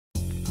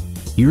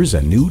Here's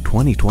a new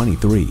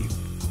 2023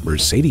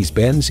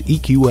 Mercedes-Benz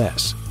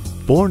EQS.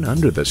 Born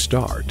under the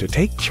star to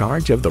take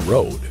charge of the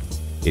road.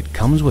 It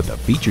comes with the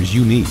features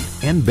you need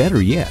and, better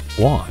yet,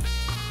 want.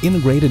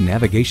 Integrated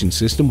navigation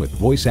system with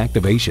voice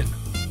activation,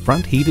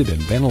 front heated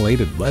and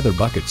ventilated leather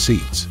bucket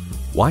seats,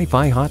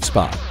 Wi-Fi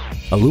hotspot,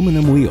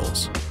 aluminum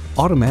wheels,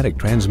 automatic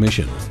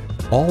transmission,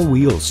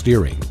 all-wheel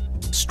steering,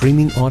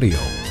 streaming audio,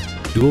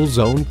 dual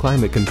zone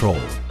climate control,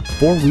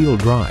 four-wheel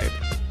drive,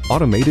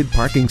 automated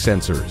parking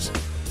sensors,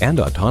 and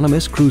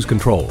autonomous cruise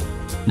control.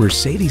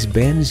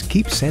 Mercedes-Benz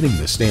keeps setting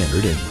the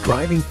standard in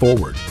driving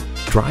forward.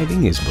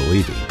 Driving is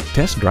believing.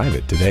 Test drive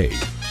it today.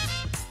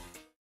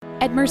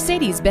 At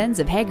Mercedes-Benz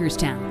of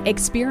Hagerstown,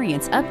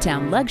 experience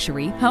uptown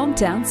luxury,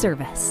 hometown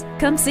service.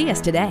 Come see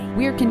us today.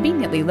 We're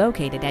conveniently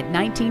located at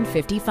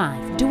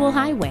 1955 Dual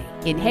Highway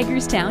in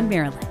Hagerstown,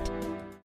 Maryland.